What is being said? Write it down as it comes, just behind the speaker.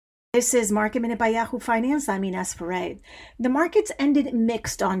This is Market Minute by Yahoo Finance. I'm Ines Ferre. The markets ended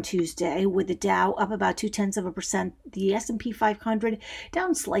mixed on Tuesday, with the Dow up about 0.2%, the S&P 500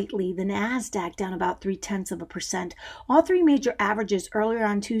 down slightly, the Nasdaq down about 0.3%. All three major averages earlier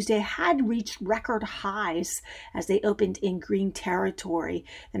on Tuesday had reached record highs as they opened in green territory.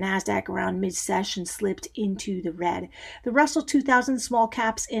 The Nasdaq around mid-session slipped into the red. The Russell 2000 Small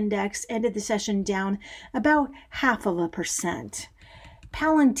Caps Index ended the session down about 0.5%.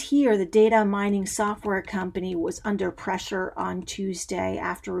 Palantir, the data mining software company, was under pressure on Tuesday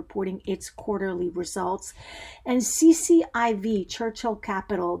after reporting its quarterly results. And CCIV, Churchill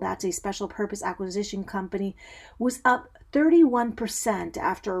Capital, that's a special purpose acquisition company, was up 31%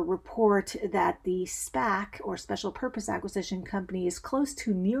 after a report that the SPAC, or Special Purpose Acquisition Company, is close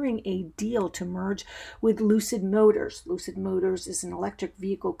to nearing a deal to merge with Lucid Motors. Lucid Motors is an electric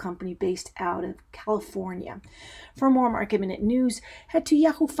vehicle company based out of California. For more Market Minute news, head to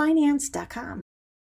yahoofinance.com.